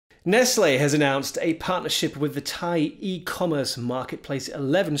Nestlé has announced a partnership with the Thai e-commerce marketplace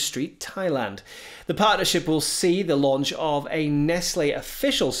 11street, Thailand. The partnership will see the launch of a Nestlé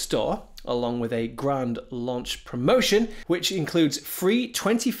official store, along with a grand launch promotion, which includes free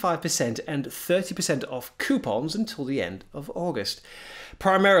 25% and 30% off coupons until the end of August.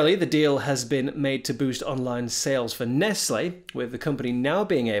 Primarily, the deal has been made to boost online sales for Nestlé, with the company now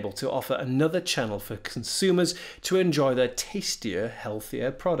being able to offer another channel for consumers to enjoy their tastier, healthier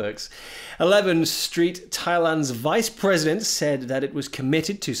products. 11street, Thailand's vice president, said that it was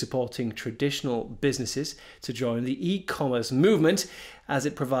committed to supporting traditional businesses to join the e-commerce movement, as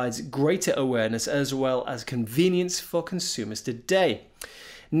it provides greater awareness as well as convenience for consumers today.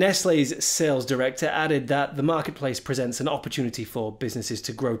 Nestlé's sales director added that the marketplace presents an opportunity for businesses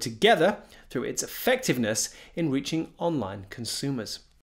to grow together through its effectiveness in reaching online consumers.